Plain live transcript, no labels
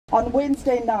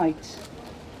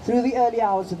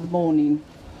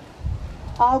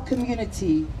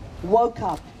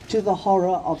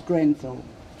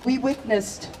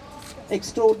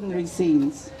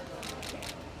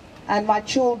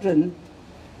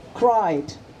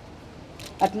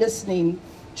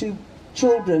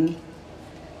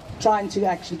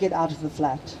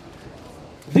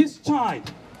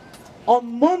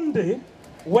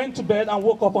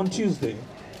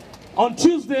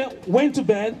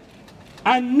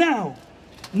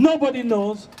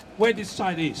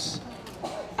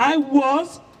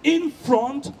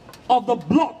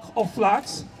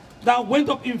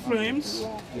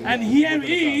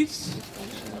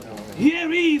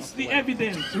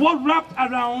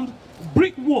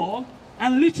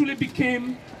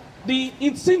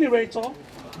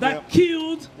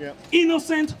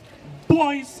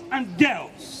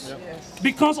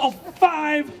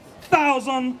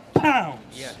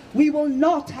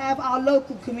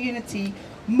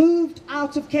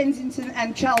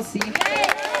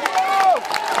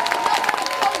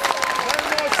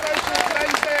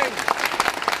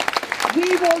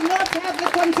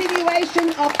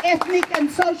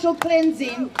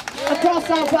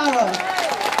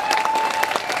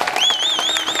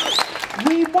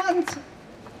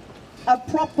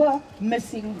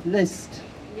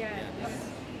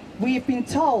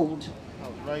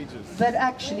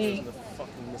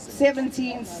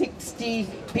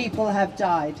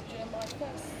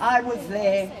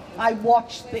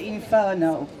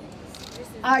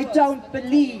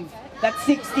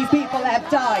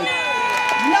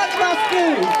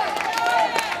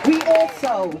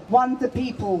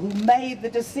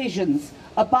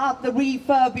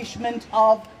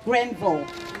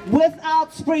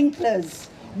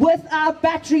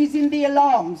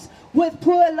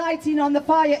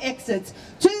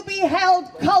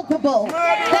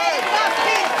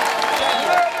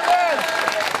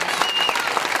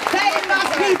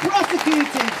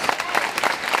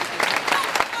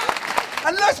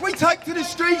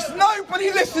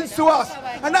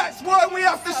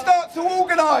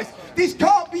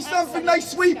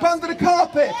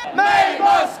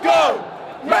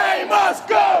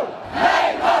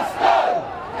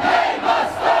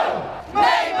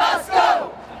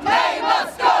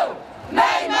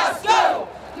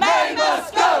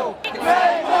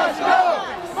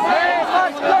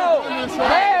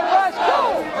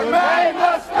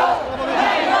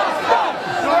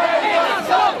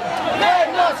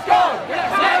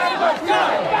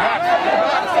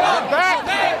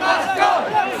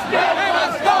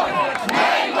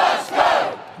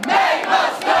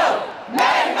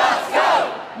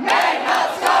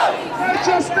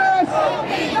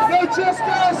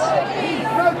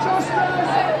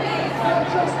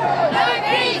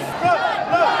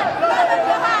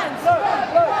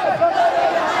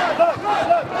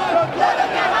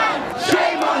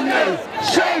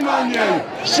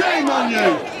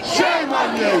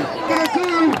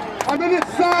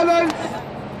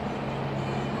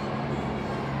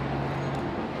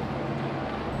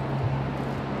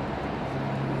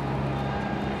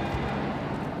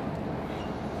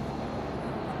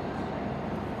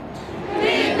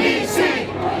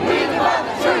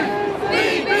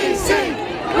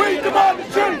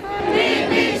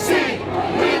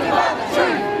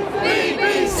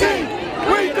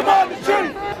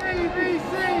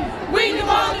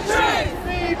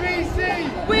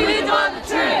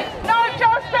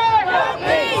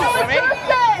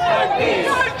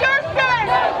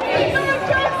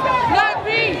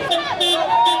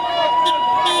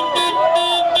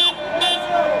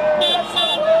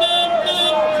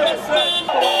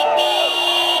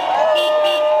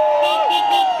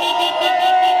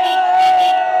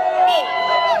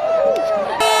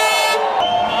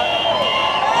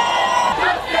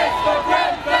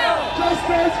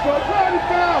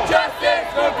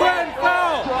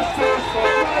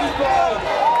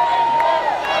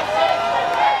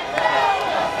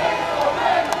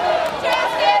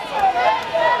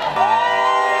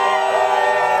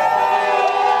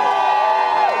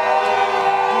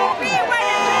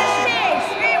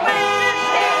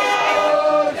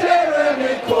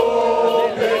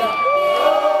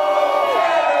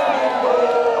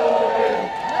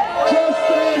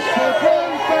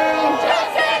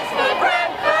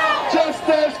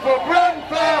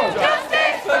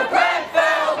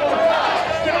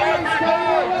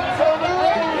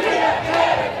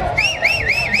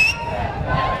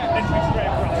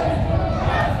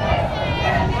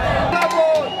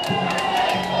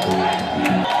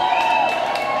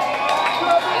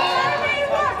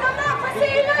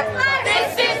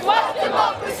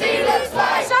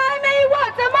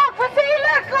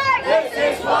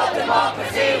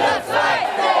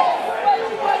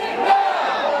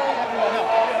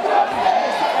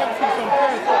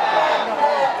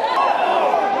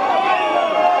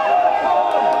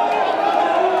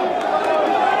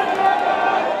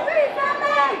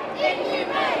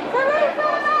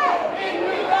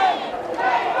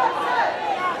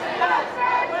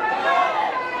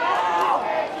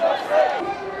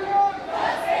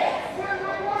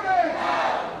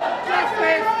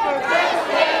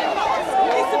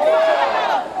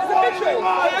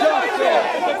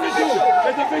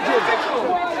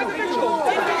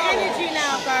Different energy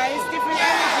now, guys. Different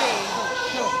energy.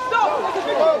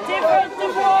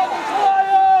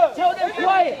 Tell them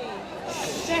quiet.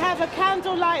 They have a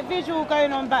candlelight visual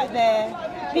going on back there.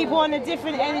 People on a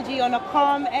different energy, on a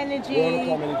calm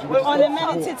energy, on a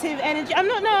meditative energy. I'm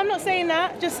not saying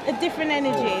that. Just a different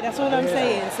energy. That's all I'm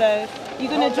saying. So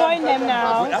you're gonna join them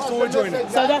now. That's all we're joining.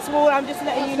 So that's all. I'm just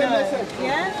letting you know.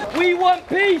 Yeah. We want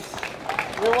peace.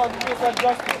 We want peace and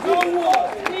justice. No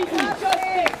war. Peace and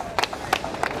justice.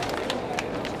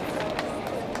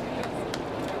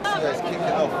 Let's kick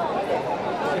it off.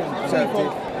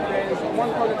 There's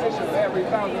one politician every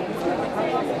 1,000 people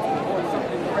or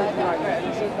something crazy like that. He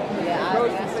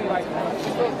goes to say like,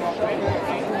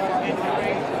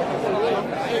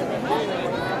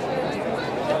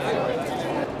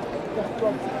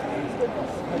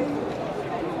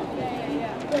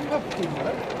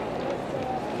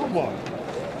 Come on.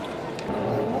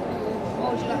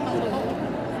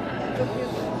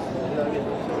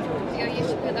 Yeah, you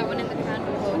should put that one in the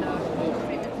candle holder.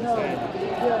 no,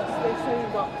 yes, they say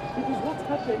that because what's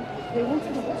happened, they went to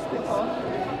the hospital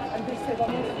and they said,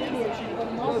 I'm not sure, she's got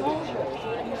a malfunction.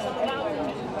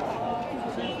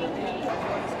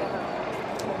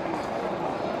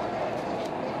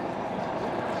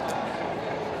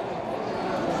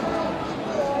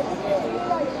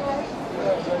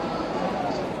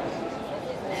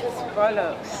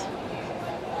 Bollocks.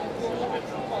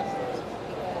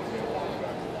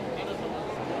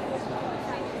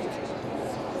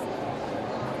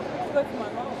 Look at my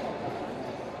mom.